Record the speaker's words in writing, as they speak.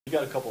You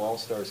got a couple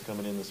All-Stars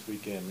coming in this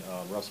weekend.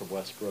 Russell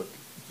Westbrook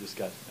just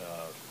got,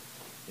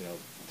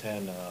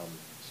 10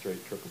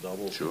 straight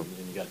triple-doubles. Sure.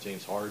 And you got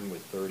James Harden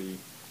with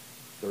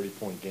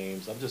 30-point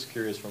games. I'm just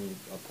curious from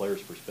a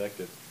player's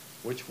perspective,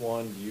 which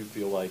one do you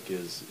feel like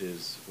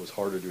was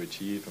harder to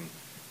achieve, and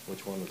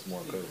which one was more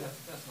incredible?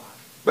 That's fine.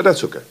 But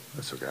that's okay.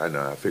 That's okay. I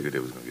know. I figured they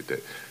was going to get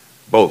that.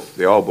 Both.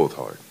 They're all both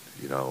hard,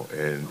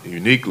 and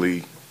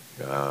uniquely,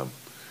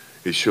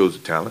 it shows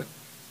the talent,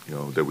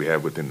 that we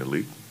have within the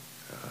league.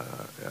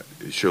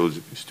 It shows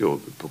still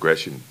the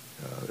progression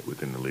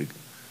within the league.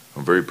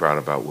 I'm very proud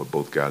about what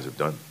both guys have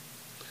done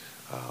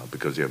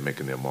because they're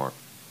making their mark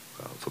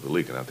for the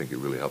league, and I think it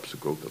really helps the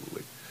growth of the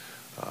league,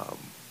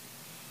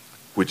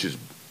 which is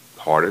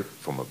harder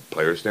from a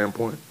player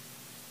standpoint.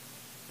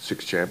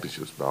 6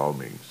 championships by all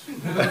means.